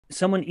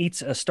someone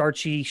eats a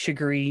starchy,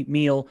 sugary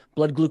meal,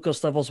 blood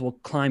glucose levels will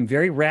climb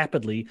very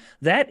rapidly.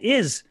 That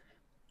is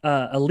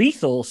a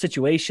lethal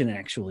situation,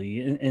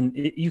 actually, and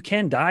you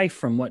can die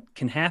from what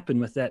can happen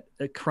with that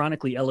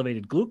chronically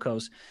elevated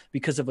glucose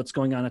because of what's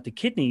going on at the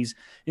kidneys.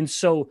 And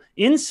so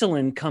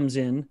insulin comes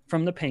in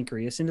from the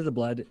pancreas into the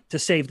blood to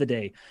save the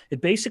day. It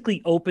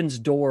basically opens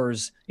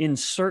doors in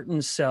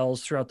certain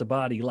cells throughout the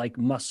body, like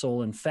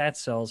muscle and fat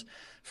cells,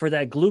 for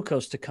that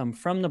glucose to come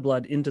from the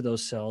blood into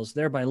those cells,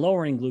 thereby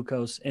lowering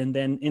glucose. And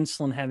then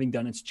insulin, having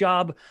done its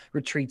job,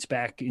 retreats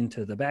back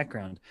into the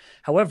background.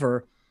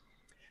 However,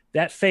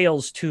 that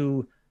fails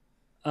to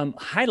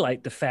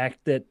highlight the fact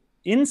that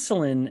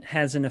insulin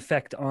has an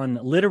effect on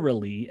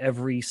literally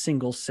every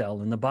single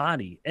cell in the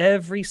body.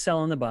 Every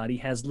cell in the body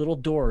has little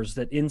doors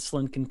that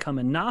insulin can come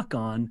and knock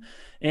on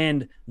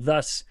and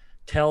thus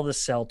tell the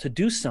cell to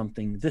do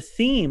something. The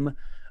theme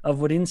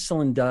of what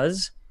insulin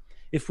does,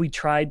 if we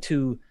tried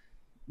to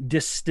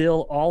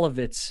distill all of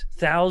its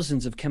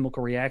thousands of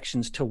chemical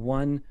reactions to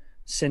one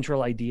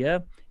central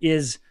idea,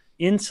 is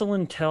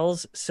insulin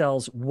tells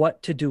cells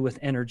what to do with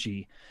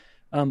energy.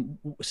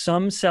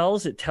 Some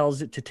cells, it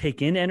tells it to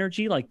take in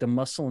energy, like the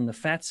muscle and the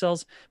fat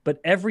cells, but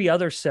every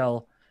other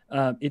cell,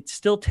 it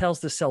still tells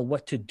the cell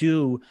what to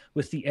do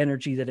with the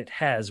energy that it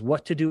has,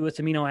 what to do with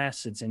amino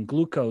acids and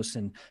glucose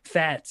and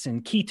fats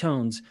and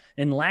ketones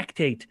and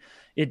lactate.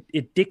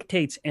 It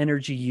dictates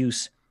energy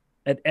use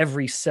at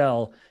every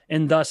cell,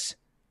 and thus,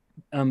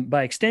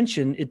 by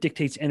extension, it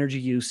dictates energy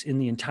use in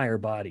the entire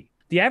body.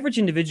 The average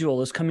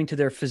individual is coming to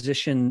their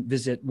physician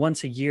visit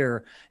once a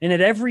year, and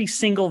at every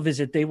single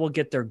visit, they will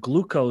get their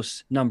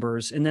glucose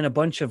numbers and then a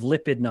bunch of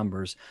lipid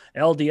numbers,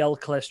 LDL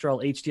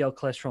cholesterol, HDL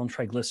cholesterol, and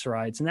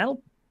triglycerides, and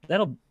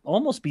that'll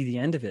almost be the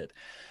end of it.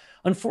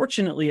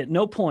 Unfortunately, at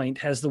no point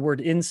has the word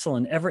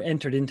insulin ever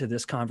entered into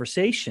this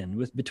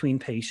conversation between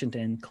patient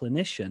and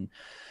clinician.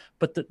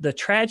 But the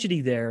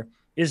tragedy there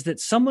is that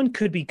someone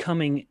could be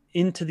coming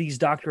into these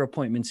doctor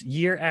appointments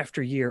year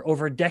after year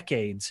over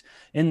decades,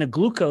 and the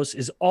glucose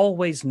is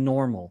always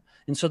normal.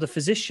 And so the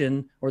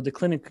physician or the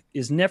clinic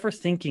is never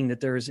thinking that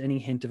there is any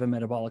hint of a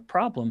metabolic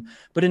problem.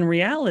 But in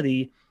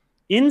reality,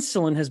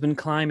 insulin has been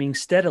climbing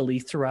steadily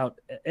throughout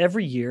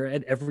every year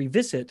at every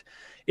visit.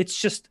 It's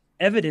just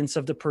evidence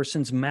of the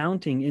person's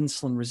mounting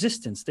insulin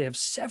resistance. They have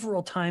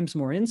several times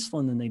more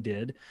insulin than they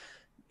did.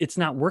 It's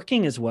not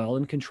working as well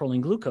in controlling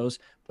glucose,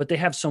 but they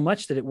have so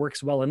much that it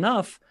works well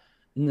enough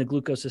and the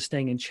glucose is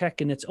staying in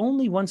check. And it's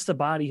only once the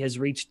body has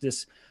reached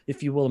this,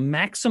 if you will,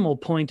 maximal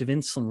point of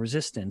insulin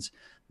resistance,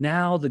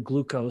 now the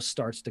glucose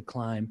starts to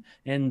climb.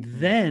 And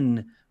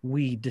then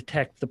we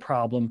detect the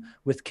problem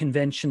with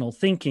conventional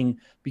thinking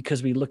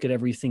because we look at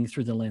everything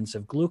through the lens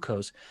of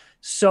glucose.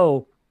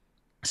 So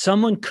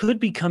someone could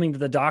be coming to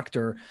the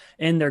doctor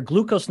and their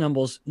glucose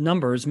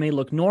numbers may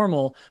look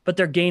normal, but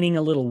they're gaining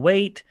a little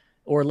weight.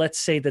 Or let's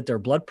say that their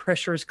blood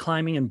pressure is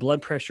climbing, and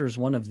blood pressure is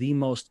one of the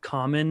most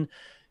common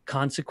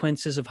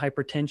consequences of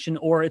hypertension.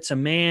 Or it's a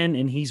man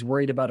and he's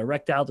worried about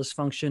erectile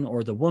dysfunction,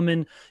 or the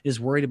woman is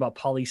worried about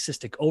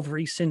polycystic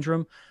ovary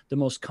syndrome, the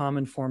most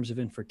common forms of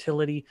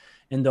infertility.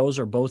 And those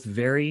are both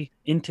very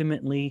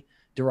intimately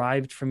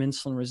derived from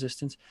insulin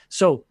resistance.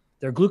 So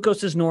their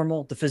glucose is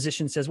normal. The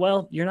physician says,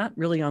 well, you're not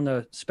really on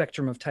the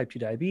spectrum of type 2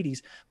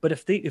 diabetes. But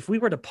if we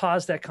were to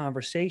pause that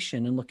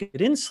conversation and look at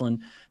insulin,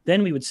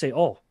 then we would say,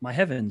 oh, my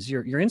heavens,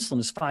 your insulin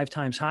is 5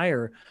 times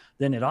higher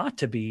than it ought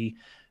to be.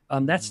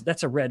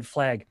 That's a red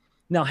flag.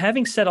 Now,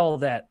 having said all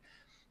of that,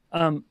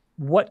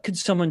 what could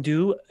someone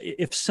do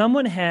if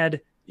someone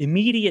had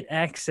immediate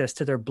access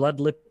to their blood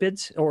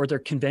lipids or their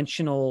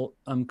conventional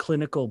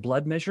clinical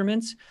blood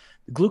measurements?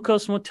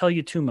 Glucose won't tell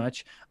you too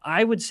much.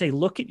 I would say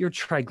look at your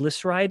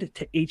triglyceride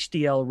to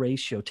HDL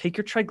ratio. Take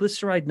your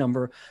triglyceride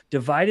number,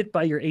 divide it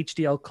by your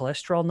HDL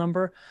cholesterol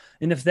number,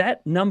 and if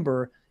that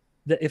number,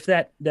 if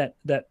that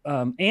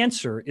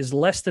answer is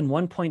less than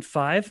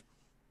 1.5,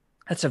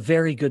 that's a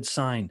very good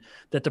sign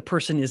that the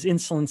person is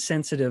insulin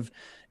sensitive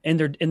and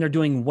they're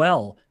doing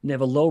well and they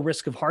have a low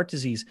risk of heart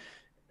disease.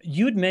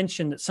 You'd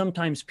mentioned that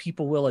sometimes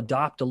people will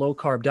adopt a low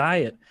carb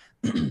diet.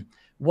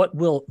 What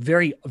will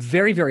very,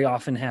 very, very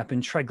often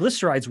happen,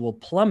 triglycerides will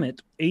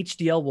plummet,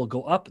 HDL will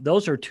go up.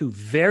 Those are two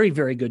very,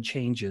 very good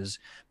changes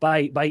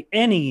by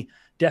any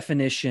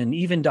definition.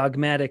 Even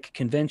dogmatic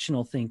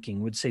conventional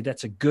thinking would say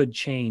that's a good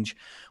change.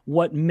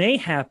 What may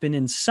happen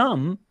in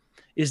some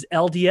is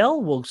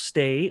LDL will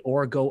stay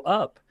or go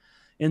up.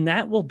 And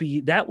that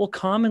will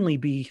commonly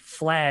be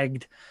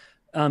flagged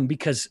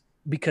because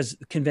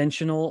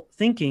conventional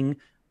thinking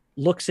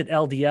looks at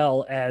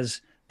LDL as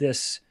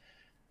this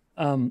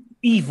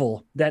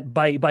evil that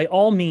by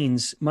all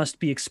means must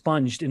be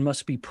expunged and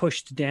must be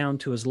pushed down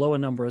to as low a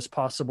number as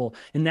possible.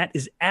 And that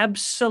is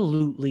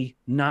absolutely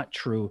not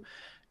true.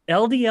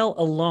 LDL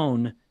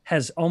alone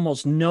has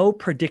almost no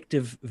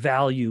predictive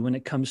value when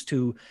it comes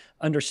to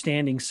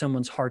understanding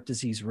someone's heart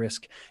disease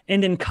risk.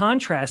 And in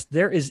contrast,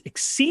 there is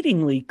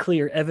exceedingly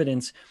clear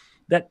evidence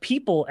that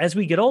people, as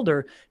we get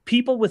older,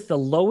 people with the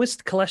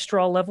lowest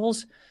cholesterol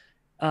levels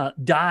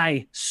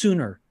die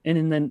sooner.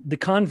 And then the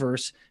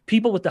converse,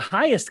 people with the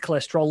highest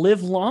cholesterol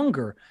live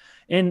longer.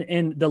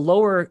 And the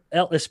lower,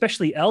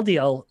 especially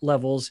LDL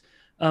levels,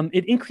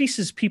 it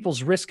increases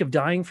people's risk of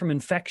dying from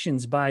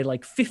infections by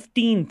like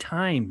 15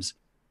 times.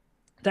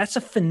 That's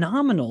a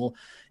phenomenal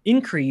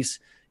increase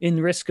in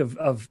risk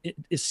of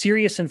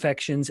serious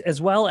infections,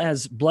 as well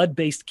as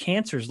blood-based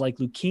cancers like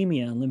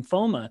leukemia and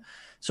lymphoma.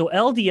 So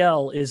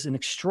LDL is an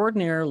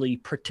extraordinarily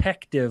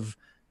protective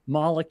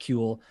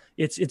molecule.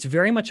 It's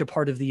very much a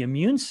part of the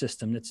immune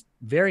system that's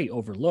very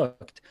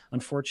overlooked,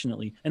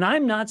 unfortunately. And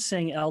I'm not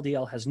saying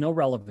LDL has no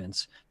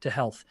relevance to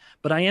health,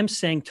 but I am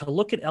saying to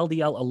look at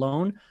LDL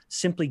alone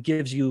simply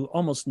gives you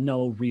almost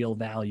no real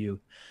value.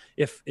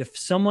 If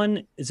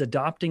someone is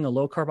adopting a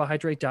low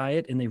carbohydrate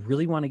diet and they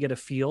really want to get a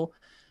feel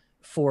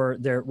for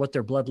what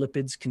their blood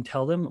lipids can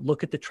tell them,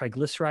 look at the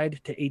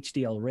triglyceride to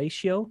HDL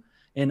ratio,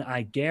 and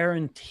I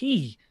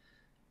guarantee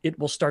it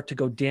will start to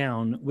go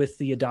down with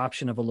the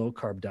adoption of a low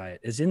carb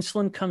diet. As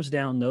insulin comes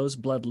down, those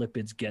blood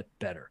lipids get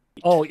better.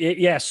 Oh,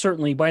 yeah,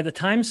 certainly. By the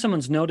time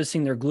someone's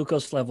noticing their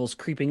glucose levels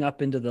creeping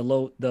up into the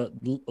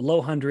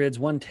low hundreds,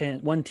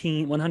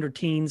 100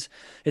 teens,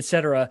 et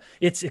cetera,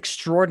 it's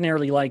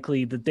extraordinarily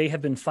likely that they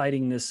have been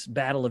fighting this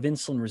battle of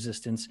insulin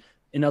resistance.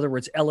 In other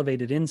words,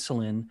 elevated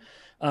insulin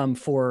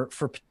for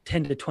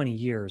 10 to 20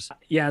 years.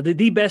 Yeah,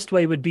 the best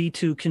way would be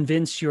to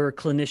convince your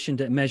clinician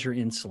to measure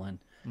insulin.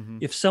 Mm-hmm.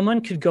 If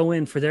someone could go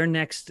in for their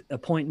next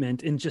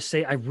appointment and just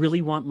say, I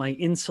really want my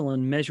insulin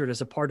measured as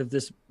a part of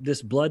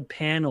this blood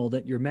panel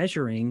that you're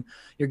measuring,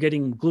 you're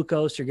getting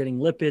glucose, you're getting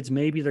lipids,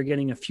 maybe they're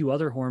getting a few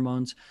other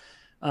hormones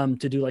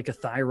to do like a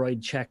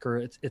thyroid check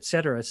or et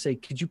cetera. Say,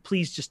 could you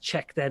please just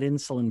check that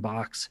insulin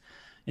box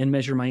and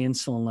measure my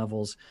insulin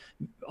levels?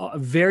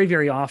 Very,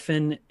 very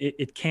often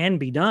it can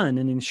be done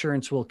and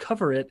insurance will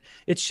cover it.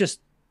 It's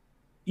just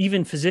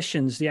even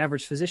physicians, the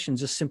average physician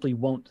just simply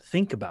won't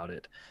think about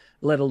it,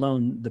 let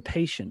alone the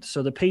patient.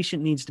 So the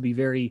patient needs to be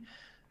very,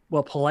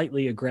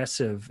 politely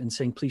aggressive and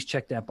saying, please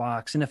check that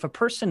box. And if a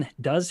person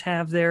does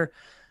have their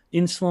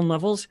insulin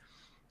levels,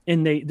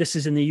 and this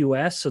is in the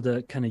US, so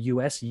the kind of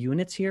US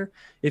units here,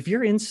 if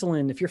your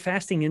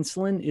fasting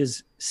insulin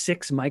is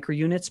 6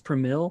 microunits per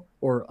mil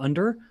or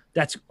under,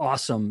 that's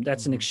awesome.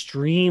 That's an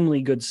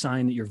extremely good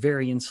sign that you're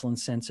very insulin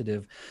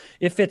sensitive.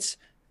 If it's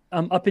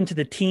up into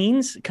the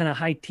teens, kind of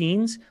high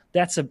teens,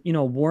 that's a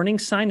warning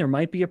sign. There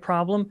might be a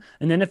problem.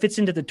 And then if it's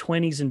into the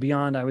 20s and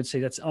beyond, I would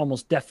say that's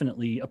almost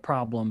definitely a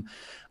problem.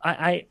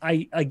 I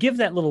give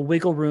that little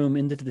wiggle room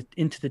into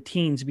the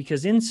teens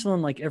because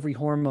insulin, like every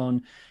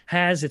hormone,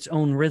 has its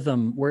own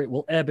rhythm where it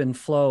will ebb and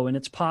flow. And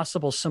it's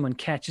possible someone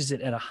catches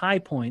it at a high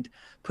point,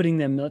 putting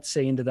them, let's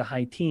say, into the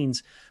high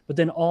teens. But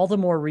then all the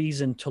more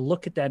reason to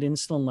look at that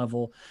insulin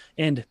level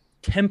and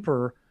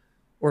temper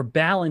or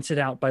balance it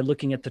out by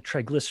looking at the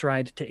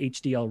triglyceride to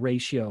HDL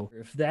ratio.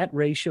 If that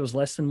ratio is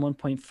less than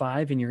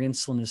 1.5 and your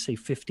insulin is, say,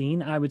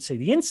 15, I would say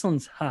the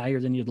insulin's higher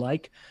than you'd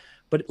like,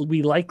 but it will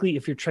be likely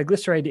if your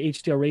triglyceride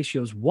to HDL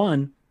ratio is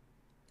 1,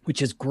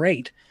 which is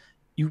great,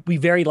 we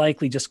very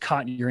likely just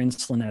caught your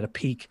insulin at a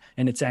peak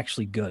and it's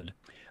actually good.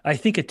 I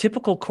think a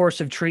typical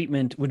course of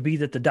treatment would be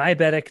that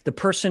the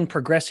person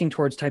progressing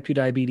towards type 2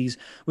 diabetes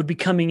would be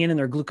coming in and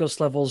their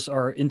glucose levels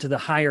are into the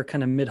higher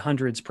kind of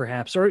mid-hundreds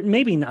perhaps, or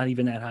maybe not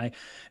even that high.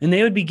 And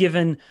they would be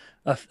given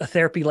a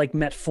therapy like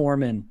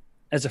metformin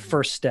as a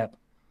first step.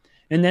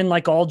 And then,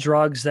 like all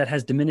drugs, that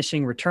has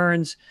diminishing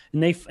returns.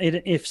 And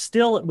if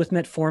still with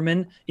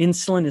metformin,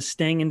 insulin is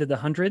staying into the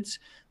hundreds,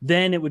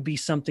 then it would be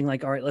something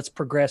like, all right, let's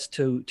progress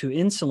to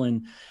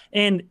insulin.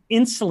 And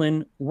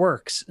insulin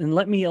works. And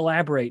let me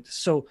elaborate.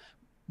 So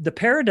the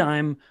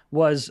paradigm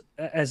was,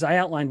 as I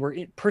outlined, where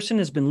a person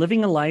has been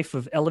living a life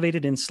of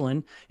elevated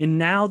insulin, and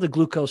now the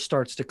glucose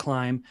starts to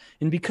climb.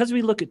 And because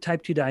we look at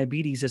type 2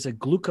 diabetes as a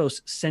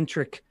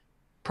glucose-centric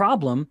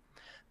problem,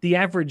 the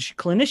average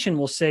clinician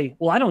will say,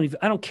 well, I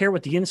don't care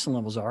what the insulin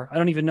levels are. I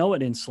don't even know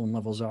what insulin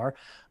levels are.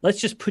 Let's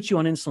just put you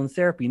on insulin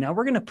therapy. Now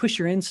we're going to push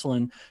your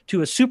insulin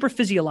to a super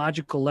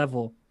physiological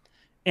level,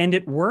 and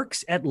it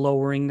works at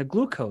lowering the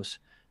glucose.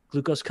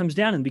 Glucose comes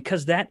down, and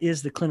because that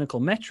is the clinical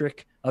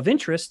metric of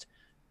interest,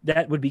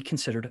 that would be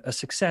considered a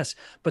success.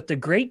 But the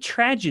great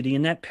tragedy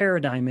in that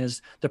paradigm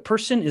is the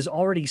person is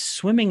already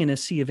swimming in a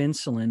sea of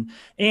insulin,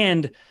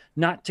 and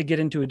not to get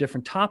into a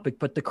different topic,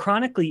 but the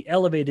chronically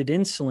elevated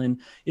insulin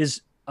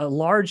is a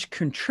large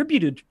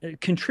contributor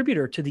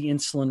to the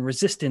insulin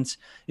resistance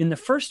in the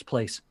first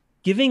place.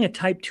 Giving a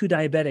type 2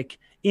 diabetic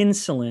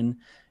insulin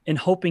and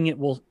hoping it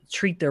will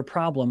treat their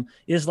problem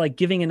is like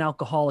giving an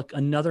alcoholic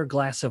another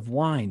glass of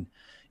wine.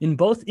 In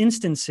both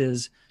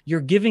instances, you're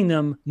giving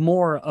them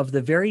more of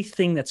the very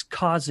thing that's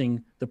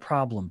causing the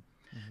problem.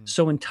 Mm-hmm.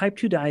 So in type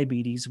 2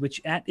 diabetes,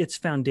 which at its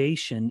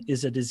foundation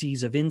is a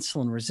disease of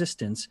insulin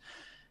resistance,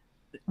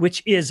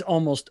 which is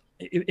almost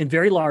in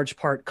very large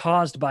part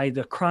caused by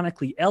the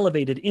chronically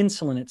elevated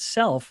insulin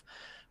itself,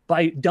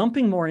 by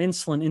dumping more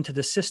insulin into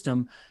the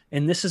system.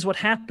 And this is what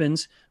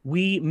happens.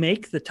 We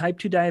make the type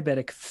 2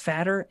 diabetic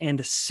fatter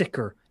and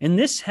sicker. And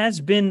this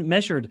has been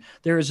measured.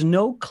 There is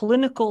no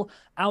clinical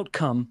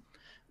outcome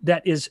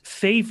that is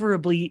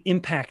favorably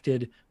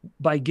impacted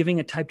by giving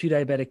a type 2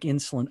 diabetic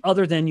insulin,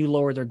 other than you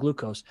lower their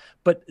glucose.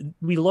 But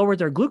we lower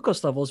their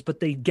glucose levels, but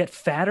they get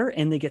fatter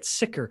and they get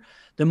sicker.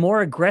 The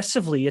more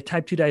aggressively a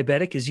type 2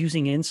 diabetic is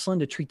using insulin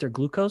to treat their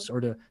glucose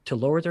or to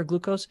lower their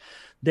glucose,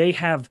 they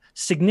have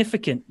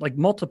significant, like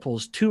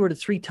multiples, 2 to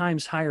 3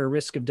 times higher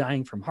risk of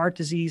dying from heart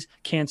disease,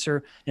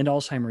 cancer, and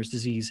Alzheimer's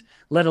disease,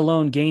 let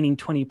alone gaining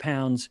 20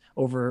 pounds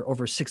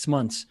over 6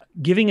 months.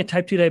 Giving a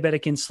type 2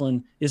 diabetic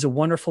insulin is a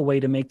wonderful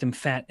way to make them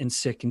fat and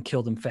sick and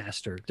kill them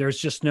faster. There's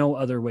just no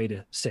other way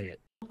to say it.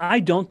 I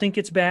don't think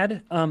it's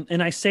bad.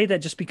 And I say that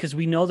just because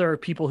we know there are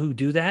people who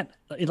do that,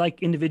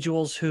 like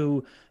individuals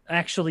who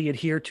actually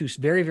adhere to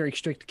very, very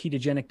strict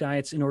ketogenic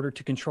diets in order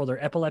to control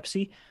their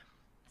epilepsy.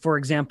 For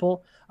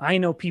example, I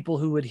know people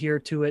who adhere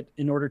to it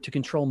in order to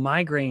control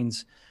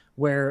migraines,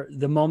 where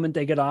the moment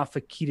they get off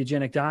a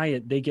ketogenic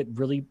diet, they get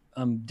really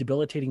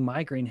debilitating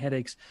migraine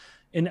headaches.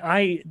 And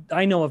I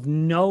know of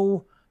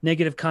no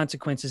negative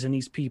consequences in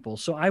these people.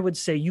 So I would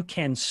say you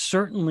can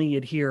certainly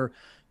adhere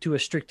to a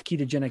strict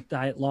ketogenic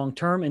diet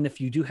long-term. And if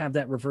you do have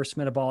that reverse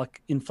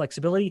metabolic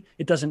inflexibility,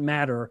 it doesn't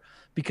matter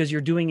because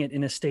you're doing it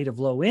in a state of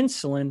low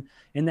insulin,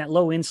 and that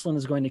low insulin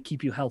is going to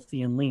keep you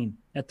healthy and lean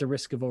at the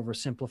risk of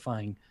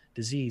oversimplifying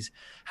disease.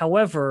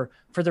 However,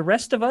 for the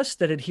rest of us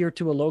that adhere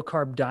to a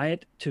low-carb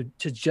diet to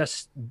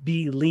just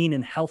be lean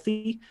and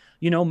healthy,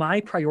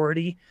 my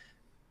priority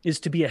is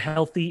to be a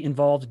healthy,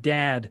 involved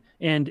dad,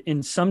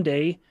 and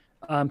someday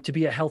to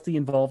be a healthy,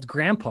 involved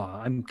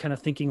grandpa. I'm kind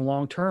of thinking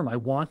long-term. I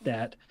want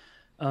that.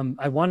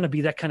 I want to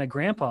be that kind of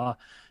grandpa.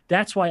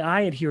 That's why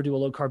I adhere to a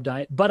low-carb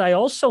diet. But I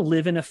also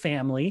live in a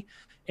family,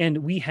 and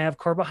we have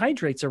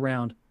carbohydrates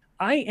around.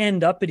 I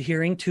end up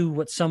adhering to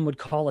what some would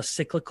call a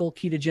cyclical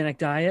ketogenic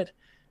diet,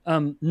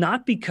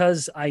 not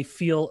because I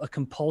feel a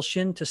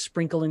compulsion to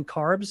sprinkle in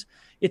carbs.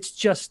 It's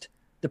just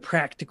the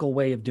practical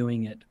way of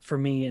doing it for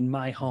me in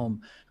my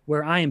home,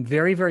 where I am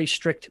very, very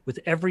strict with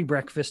every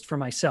breakfast for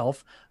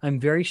myself. I'm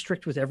very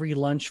strict with every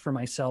lunch for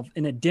myself.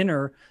 And at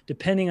dinner,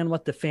 depending on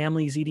what the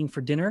family is eating for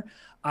dinner,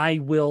 I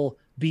will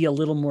be a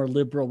little more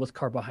liberal with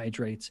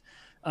carbohydrates.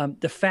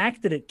 The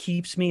fact that it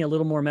keeps me a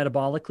little more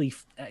metabolically,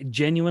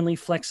 genuinely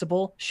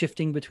flexible,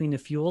 shifting between the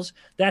fuels,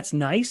 that's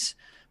nice,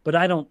 but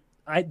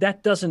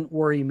that doesn't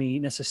worry me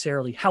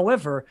necessarily.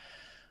 However,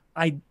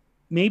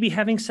 maybe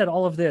having said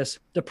all of this,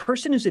 the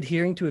person who's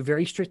adhering to a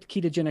very strict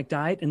ketogenic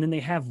diet and then they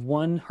have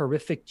one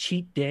horrific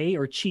cheat day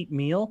or cheat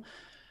meal,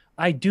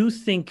 I do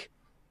think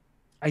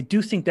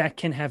that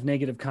can have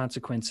negative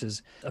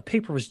consequences. A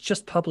paper was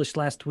just published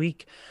last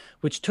week,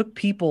 which took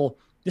people,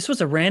 this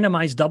was a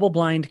randomized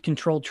double-blind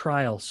controlled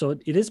trial. So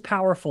it is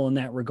powerful in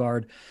that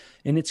regard,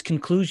 and its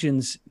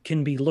conclusions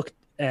can be looked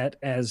at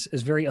as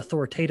very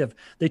authoritative.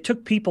 They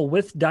took people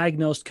with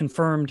diagnosed,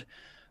 confirmed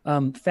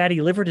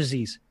fatty liver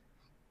disease,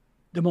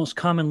 the most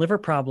common liver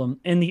problem.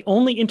 And the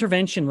only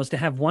intervention was to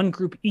have one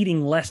group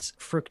eating less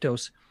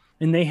fructose.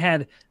 And they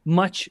had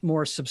much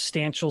more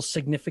substantial,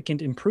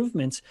 significant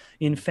improvements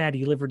in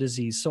fatty liver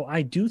disease. So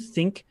I do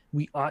think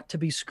we ought to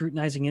be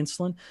scrutinizing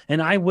insulin.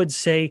 And I would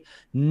say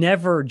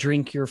never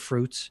drink your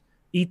fruits.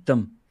 Eat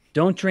them.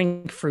 Don't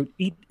drink fruit.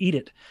 Eat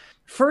it.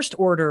 First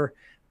order,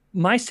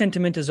 my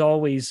sentiment is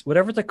always,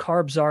 whatever the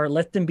carbs are,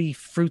 let them be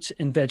fruits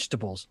and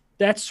vegetables.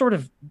 That's sort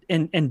of,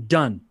 and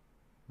done.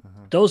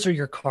 Those are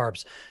your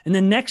carbs. And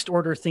the next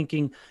order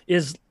thinking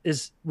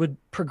would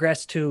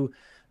progress to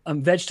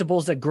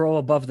vegetables that grow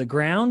above the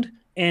ground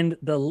and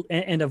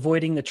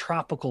avoiding the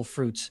tropical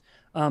fruits,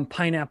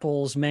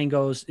 pineapples,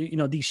 mangoes,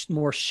 these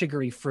more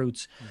sugary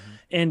fruits.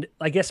 And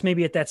I guess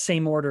maybe at that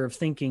same order of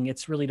thinking,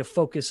 it's really to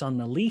focus on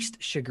the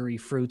least sugary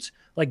fruits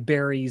like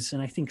berries,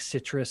 and I think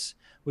citrus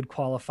would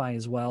qualify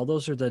as well.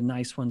 Those are the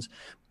nice ones.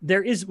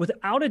 There is,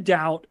 without a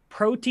doubt,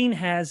 protein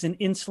has an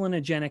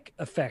insulinogenic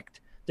effect.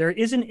 There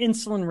is an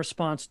insulin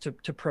response to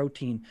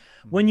protein.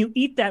 When you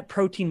eat that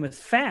protein with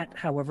fat,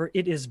 however,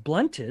 it is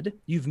blunted.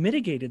 You've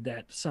mitigated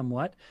that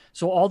somewhat.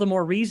 So all the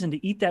more reason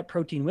to eat that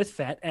protein with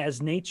fat,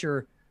 as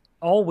nature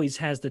always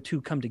has the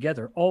two come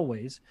together,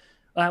 always.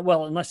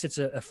 Well, unless it's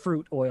a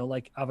fruit oil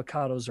like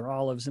avocados or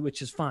olives,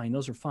 which is fine.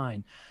 Those are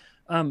fine.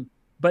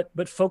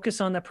 But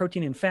focus on that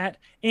protein and fat.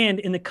 And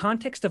in the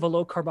context of a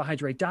low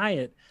carbohydrate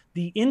diet,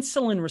 the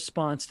insulin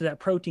response to that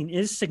protein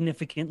is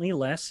significantly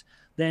less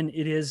than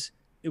it is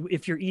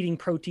if you're eating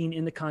protein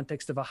in the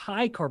context of a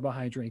high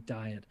carbohydrate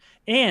diet.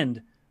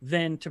 And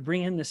then to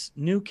bring in this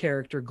new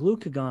character,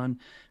 glucagon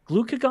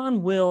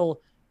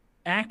will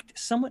act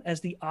somewhat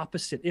as the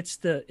opposite. It's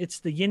the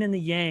yin and the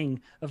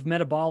yang of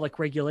metabolic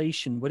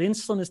regulation. What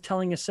insulin is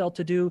telling a cell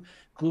to do,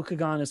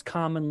 glucagon is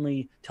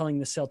commonly telling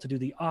the cell to do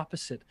the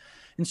opposite.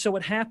 And so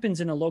what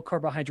happens in a low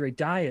carbohydrate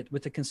diet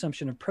with the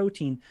consumption of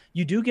protein,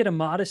 you do get a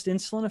modest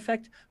insulin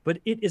effect, but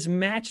it is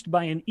matched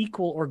by an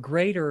equal or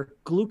greater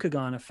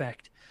glucagon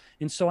effect.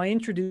 And so I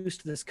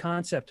introduced this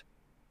concept,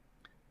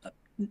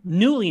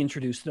 newly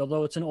introduced,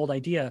 although it's an old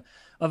idea,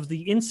 of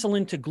the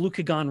insulin to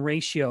glucagon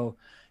ratio,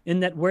 in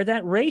that where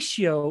that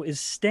ratio is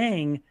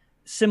staying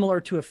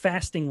similar to a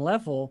fasting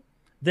level,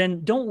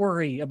 then don't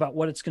worry about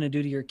what it's going to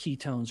do to your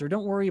ketones, or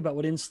don't worry about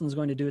what insulin is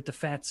going to do at the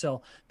fat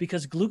cell,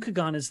 because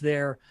glucagon is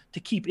there to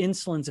keep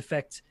insulin's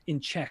effects in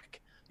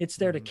check. It's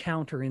there to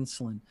counter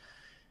insulin.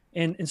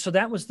 And so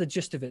that was the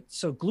gist of it.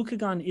 So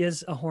glucagon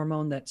is a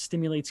hormone that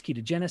stimulates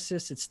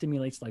ketogenesis. It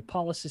stimulates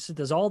lipolysis. It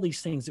does all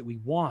these things that we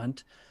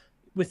want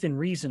within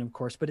reason, of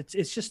course, but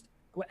it's just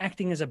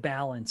acting as a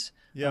balance.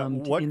 Yeah.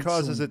 What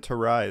causes it to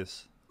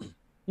rise?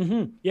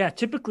 Yeah.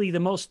 Typically the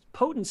most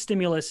potent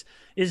stimulus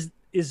is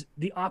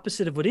the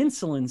opposite of what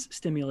insulin's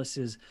stimulus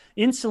is.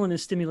 Insulin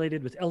is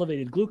stimulated with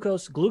elevated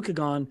glucose.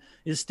 Glucagon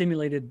is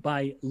stimulated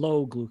by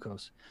low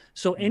glucose.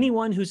 So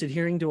anyone who's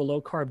adhering to a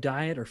low carb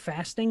diet or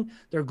fasting,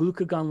 their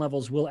glucagon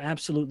levels will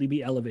absolutely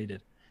be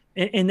elevated.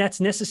 And that's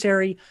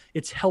necessary.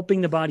 It's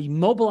helping the body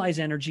mobilize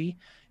energy,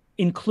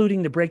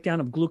 including the breakdown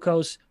of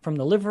glucose from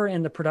the liver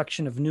and the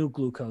production of new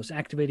glucose,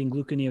 activating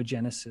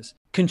gluconeogenesis.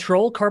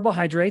 Control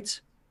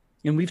carbohydrates.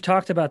 And we've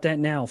talked about that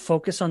now.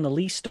 Focus on the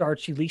least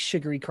starchy, least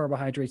sugary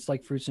carbohydrates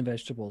like fruits and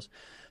vegetables.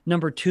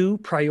 Number 2,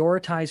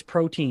 prioritize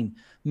protein.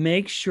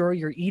 Make sure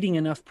you're eating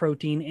enough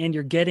protein and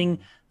you're getting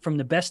from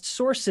the best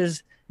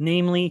sources,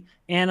 namely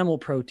animal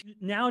protein.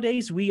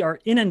 Nowadays, we are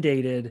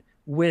inundated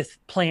with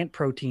plant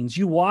proteins.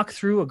 You walk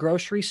through a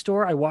grocery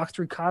store, I walk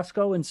through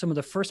Costco, and some of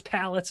the first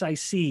pallets I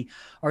see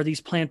are these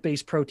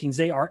plant-based proteins.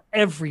 They are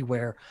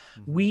everywhere.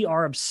 We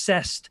are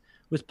obsessed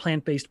with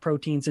plant-based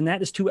proteins, and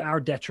that is to our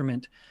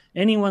detriment.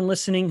 Anyone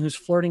listening who's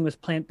flirting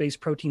with plant-based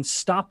proteins,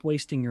 stop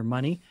wasting your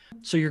money.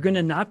 So you're going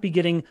to not be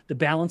getting the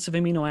balance of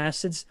amino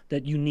acids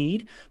that you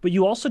need, but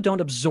you also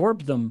don't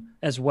absorb them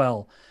as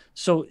well.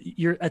 So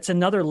it's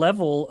another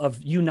level of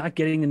you not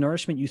getting the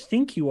nourishment you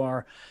think you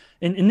are.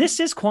 And this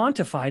is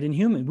quantified in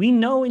humans. We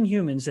know in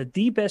humans that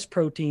the best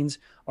proteins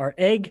are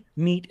egg,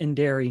 meat, and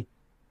dairy.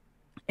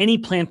 Any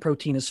plant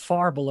protein is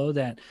far below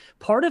that.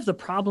 Part of the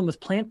problem with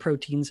plant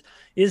proteins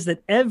is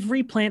that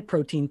every plant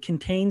protein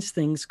contains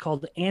things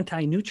called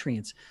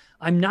anti-nutrients.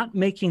 I'm not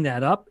making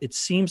that up. It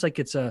seems like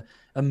it's a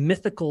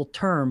mythical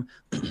term.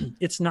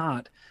 It's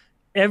not.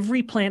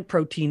 Every plant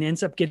protein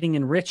ends up getting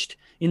enriched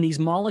in these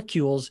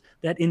molecules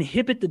that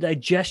inhibit the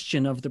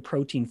digestion of the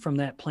protein from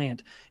that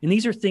plant. And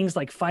these are things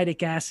like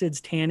phytic acids,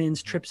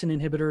 tannins, trypsin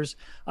inhibitors.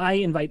 I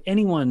invite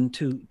anyone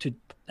to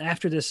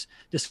after this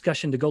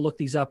discussion to go look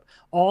these up.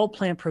 All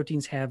plant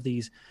proteins have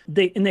these.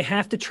 They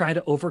have to try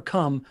to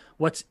overcome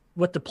what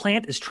the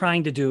plant is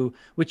trying to do,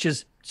 which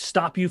is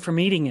stop you from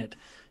eating it.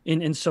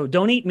 And so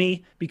don't eat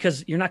me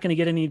because you're not going to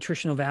get any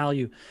nutritional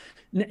value.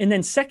 And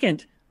then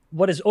second,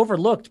 what is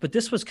overlooked, but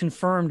this was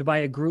confirmed by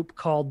a group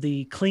called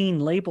the Clean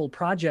Label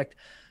Project,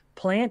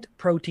 plant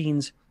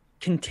proteins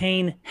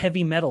contain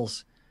heavy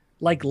metals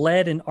like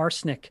lead and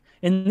arsenic.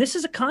 And this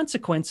is a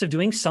consequence of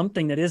doing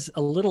something that is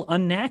a little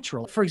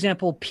unnatural. For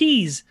example,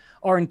 peas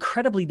are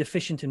incredibly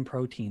deficient in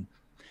protein.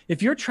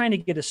 If you're trying to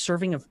get a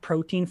serving of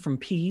protein from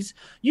peas,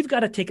 you've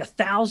got to take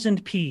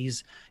 1,000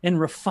 peas and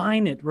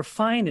refine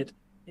it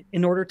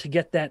in order to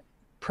get that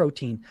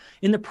protein.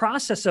 In the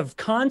process of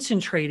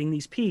concentrating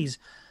these peas,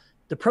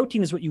 the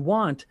protein is what you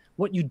want.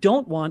 What you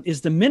don't want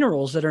is the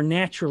minerals that are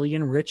naturally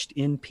enriched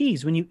in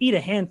peas. When you eat a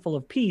handful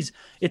of peas,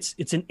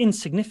 it's an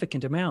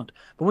insignificant amount.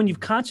 But when you've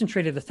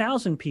concentrated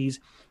 1,000 peas,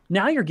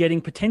 now you're getting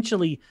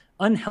potentially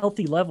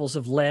unhealthy levels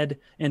of lead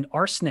and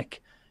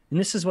arsenic. And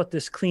this is what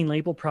this Clean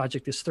Label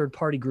Project, this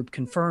third-party group,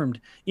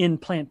 confirmed in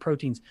plant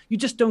proteins. You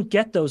just don't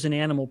get those in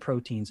animal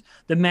proteins.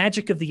 The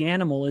magic of the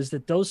animal is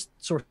that those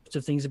sorts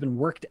of things have been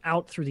worked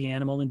out through the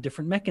animal in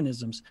different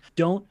mechanisms.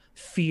 Don't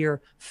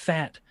fear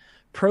fat.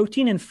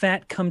 Protein and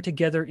fat come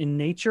together in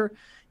nature.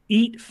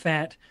 Eat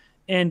fat.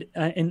 And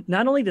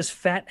not only does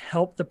fat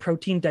help the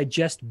protein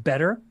digest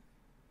better,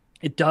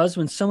 it does.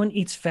 When someone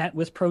eats fat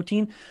with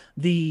protein,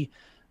 the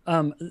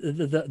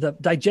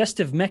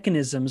digestive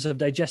mechanisms of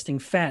digesting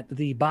fat,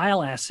 the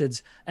bile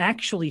acids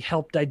actually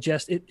help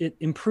digest. It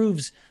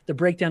improves the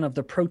breakdown of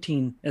the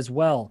protein as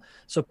well.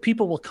 So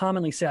people will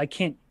commonly say, I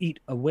can't eat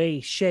a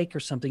whey shake or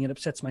something. It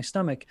upsets my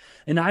stomach.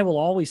 And I will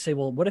always say,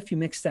 well, what if you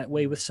mix that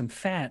whey with some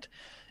fat?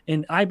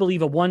 And I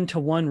believe a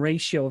 1-to-1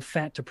 ratio of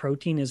fat to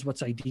protein is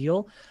what's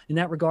ideal in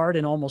that regard.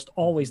 And almost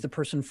always the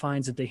person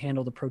finds that they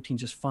handle the protein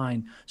just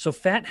fine. So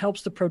fat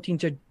helps the protein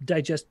to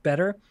digest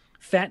better.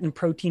 Fat and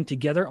protein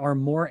together are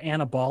more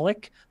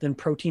anabolic than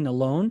protein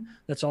alone.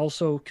 That's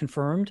also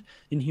confirmed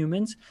in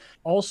humans.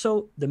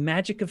 Also, the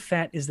magic of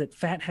fat is that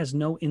fat has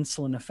no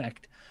insulin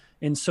effect.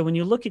 And so when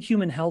you look at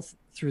human health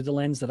through the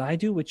lens that I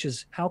do, which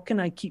is how can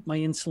I keep my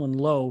insulin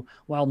low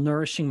while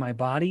nourishing my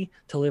body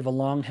to live a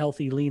long,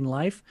 healthy, lean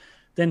life,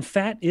 then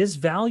fat is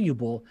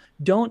valuable.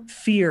 Don't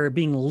fear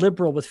being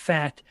liberal with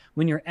fat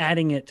when you're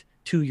adding it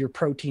to your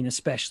protein,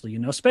 especially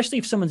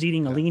if someone's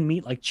eating a lean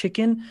meat like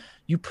chicken,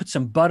 you put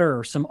some butter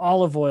or some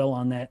olive oil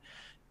on that.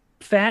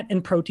 Fat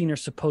and protein are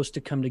supposed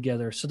to come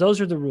together. So those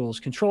are the rules.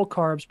 Control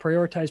carbs,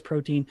 prioritize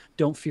protein,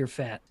 don't fear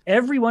fat.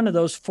 Every one of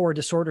those 4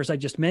 disorders I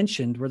just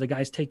mentioned, where the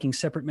guy's taking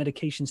separate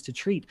medications to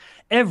treat,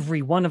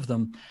 every one of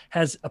them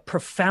has a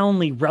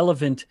profoundly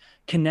relevant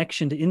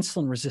connection to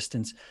insulin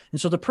resistance.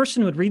 And so the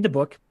person would read the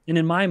book, and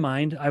in my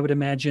mind, I would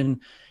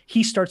imagine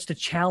he starts to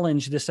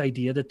challenge this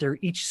idea that they're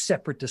each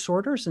separate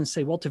disorders and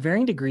say, well, to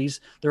varying degrees,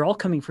 they're all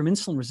coming from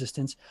insulin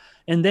resistance.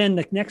 And then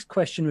the next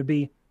question would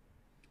be,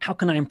 how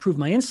can I improve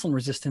my insulin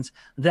resistance?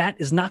 That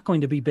is not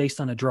going to be based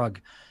on a drug.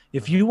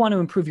 If you want to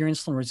improve your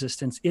insulin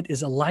resistance, it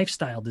is a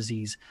lifestyle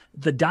disease.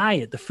 The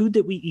diet, the food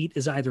that we eat,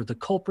 is either the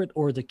culprit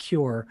or the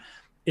cure.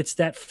 It's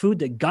that food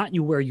that got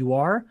you where you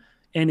are,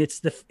 and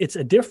it's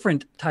a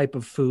different type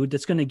of food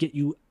that's going to get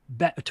you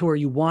back to where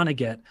you want to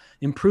get,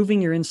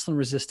 improving your insulin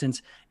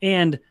resistance,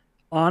 and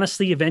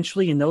honestly,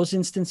 eventually, in those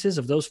instances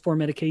of those 4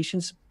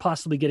 medications,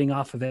 possibly getting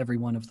off of every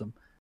one of them.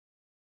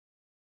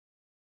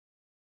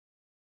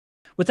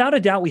 Without a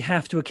doubt, we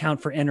have to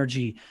account for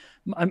energy.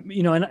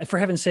 And for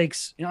heaven's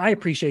sakes, I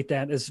appreciate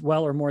that as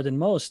well or more than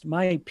most.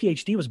 My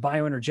PhD was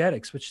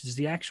bioenergetics, which is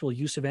the actual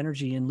use of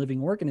energy in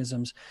living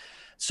organisms.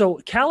 So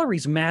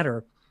calories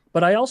matter,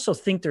 but I also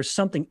think there's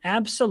something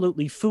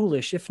absolutely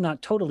foolish, if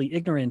not totally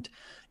ignorant,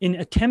 in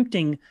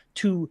attempting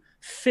to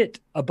fit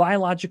a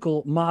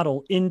biological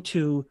model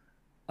into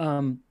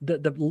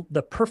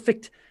the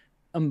perfect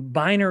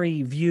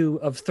binary view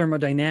of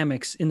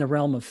thermodynamics in the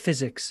realm of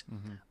physics.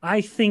 Mm-hmm. I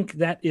think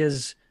that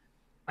is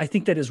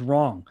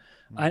wrong.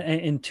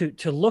 Mm-hmm. And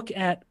to look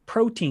at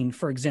protein,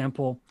 for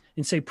example,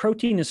 and say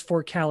protein is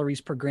 4 calories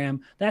per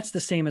gram, that's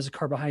the same as a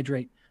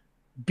carbohydrate.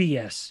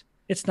 BS.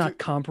 It's not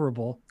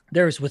comparable.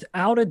 There is,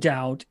 without a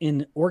doubt,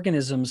 in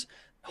organisms,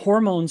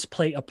 hormones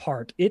play a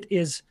part. It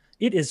is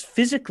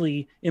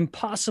physically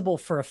impossible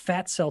for a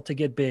fat cell to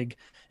get big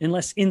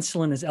unless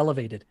insulin is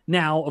elevated.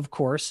 Now, of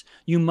course,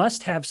 you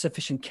must have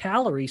sufficient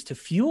calories to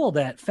fuel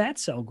that fat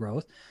cell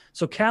growth.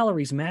 So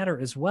calories matter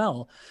as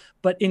well.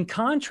 But in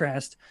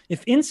contrast,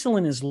 if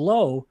insulin is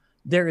low,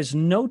 there is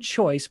no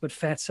choice but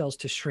fat cells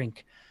to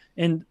shrink.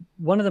 And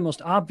one of the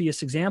most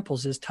obvious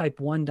examples is type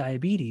 1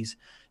 diabetes.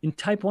 In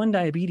type 1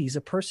 diabetes,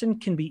 a person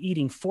can be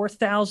eating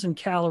 4,000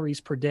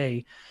 calories per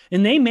day,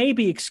 and they may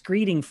be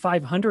excreting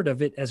 500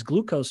 of it as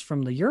glucose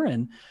from the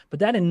urine, but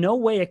that in no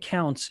way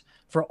accounts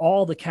for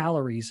all the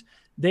calories.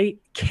 They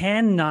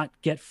cannot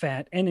get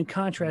fat, and in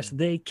contrast,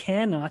 they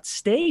cannot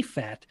stay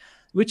fat,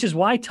 which is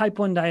why type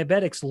 1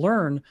 diabetics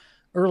learn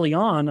early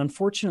on,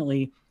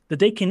 unfortunately, that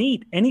they can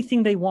eat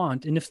anything they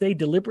want. And if they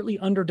deliberately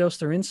underdose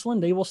their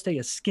insulin, they will stay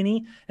as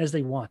skinny as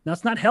they want. Now,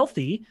 it's not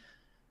healthy.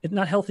 It's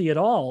not healthy at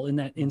all in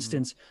that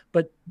instance,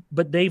 but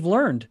they've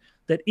learned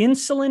that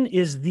insulin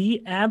is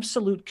the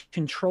absolute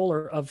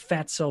controller of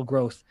fat cell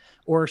growth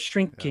or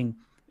shrinking,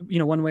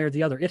 one way or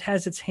the other. It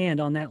has its hand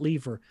on that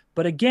lever.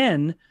 But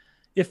again,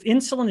 if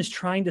insulin is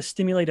trying to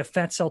stimulate a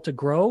fat cell to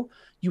grow,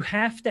 you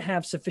have to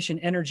have sufficient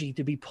energy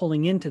to be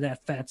pulling into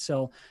that fat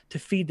cell to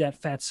feed that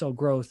fat cell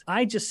growth.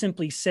 I just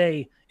simply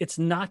say it's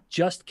not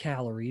just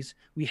calories.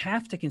 We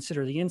have to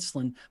consider the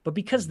insulin, but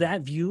because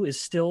that view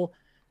is still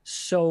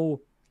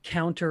so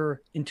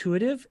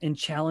counterintuitive and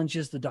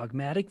challenges the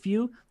dogmatic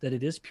view that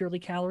it is purely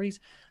calories,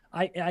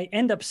 I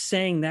end up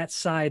saying that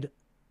side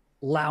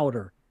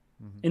louder.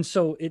 Mm-hmm. And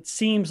so it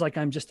seems like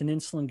I'm just an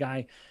insulin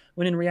guy,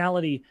 when in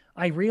reality,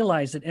 I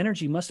realize that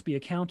energy must be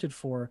accounted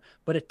for,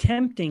 but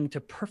attempting to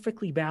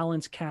perfectly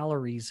balance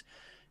calories,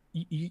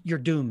 you're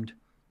doomed,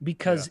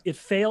 because it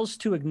fails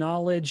to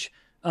acknowledge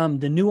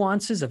the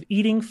nuances of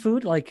eating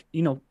food. Like,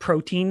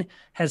 protein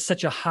has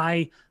such a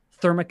high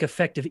thermic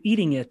effect of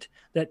eating it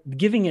that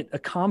giving it a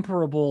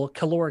comparable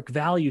caloric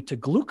value to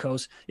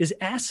glucose is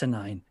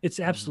asinine. It's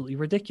absolutely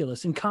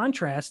ridiculous. In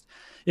contrast,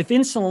 if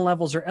insulin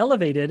levels are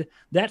elevated,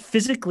 that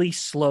physically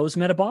slows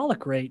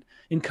metabolic rate.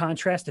 In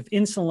contrast, if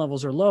insulin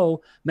levels are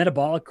low,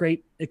 metabolic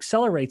rate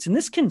accelerates. And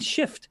this can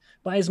shift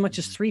by as much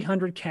as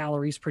 300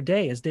 calories per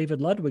day, as David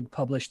Ludwig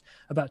published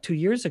about 2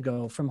 years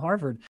ago from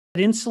Harvard.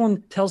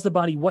 Insulin tells the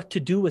body what to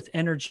do with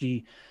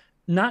energy,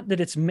 not that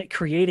it's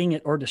creating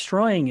it or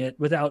destroying it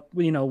without,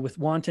 with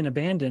wanton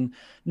abandon.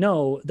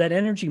 No, that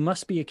energy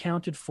must be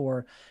accounted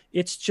for.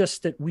 It's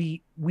just that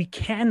we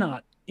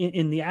cannot,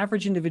 in the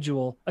average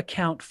individual,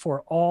 account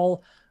for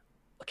all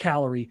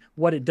calorie,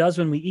 what it does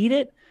when we eat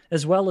it,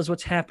 as well as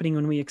what's happening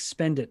when we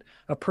expend it.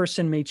 A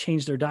person may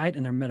change their diet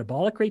and their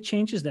metabolic rate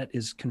changes. That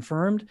is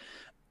confirmed.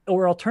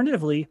 Or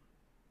alternatively,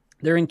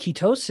 they're in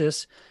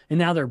ketosis, and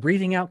now they're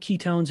breathing out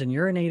ketones and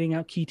urinating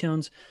out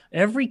ketones.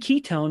 Every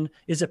ketone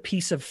is a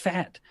piece of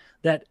fat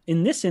that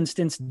in this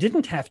instance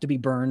didn't have to be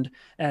burned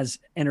as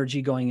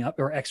energy going up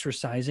or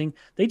exercising.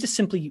 They just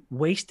simply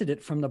wasted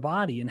it from the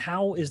body. And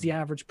how is the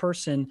average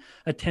person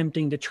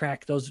attempting to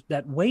track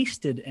that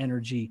wasted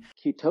energy?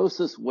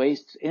 Ketosis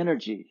wastes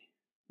energy,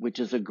 which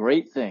is a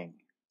great thing.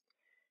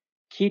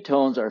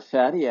 Ketones are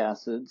fatty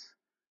acids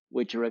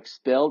which are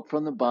expelled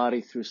from the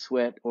body through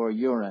sweat or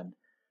urine,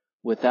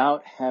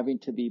 without having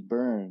to be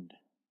burned.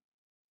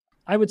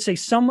 I would say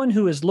someone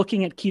who is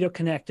looking at Keto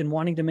Connect and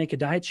wanting to make a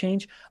diet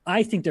change,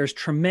 I think there's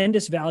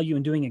tremendous value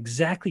in doing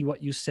exactly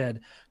what you said.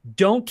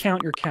 Don't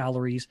count your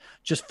calories.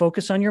 Just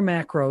focus on your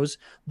macros.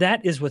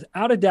 That is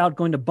without a doubt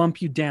going to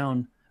bump you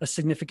down a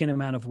significant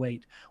amount of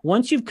weight.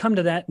 Once you've come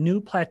to that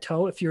new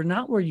plateau, if you're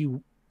not where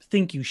you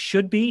think you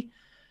should be,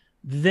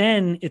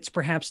 then it's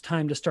perhaps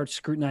time to start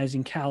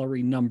scrutinizing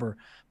calorie number.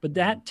 But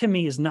that, to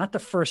me, is not the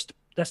first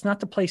That's not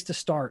the place to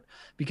start,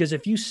 because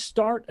if you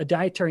start a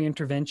dietary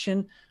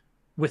intervention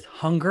with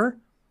hunger,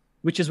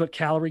 which is what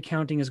calorie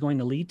counting is going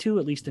to lead to,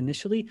 at least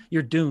initially,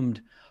 you're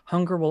doomed.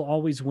 Hunger will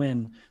always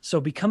win.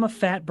 So become a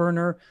fat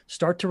burner,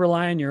 start to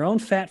rely on your own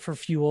fat for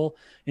fuel,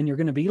 and you're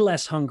going to be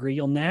less hungry.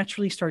 You'll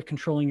naturally start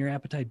controlling your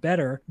appetite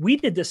better. We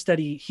did this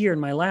study here in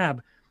my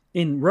lab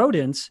in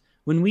rodents.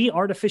 When we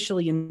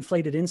artificially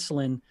inflated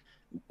insulin,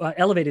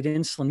 elevated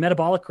insulin,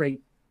 metabolic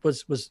rate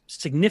was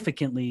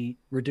significantly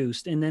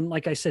reduced. And then,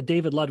 like I said,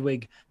 David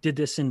Ludwig did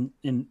this in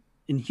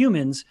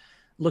humans,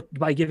 looked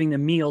by giving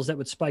them meals that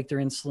would spike their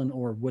insulin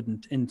or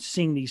wouldn't, and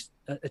seeing these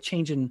a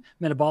change in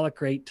metabolic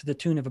rate to the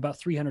tune of about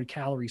 300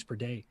 calories per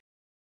day.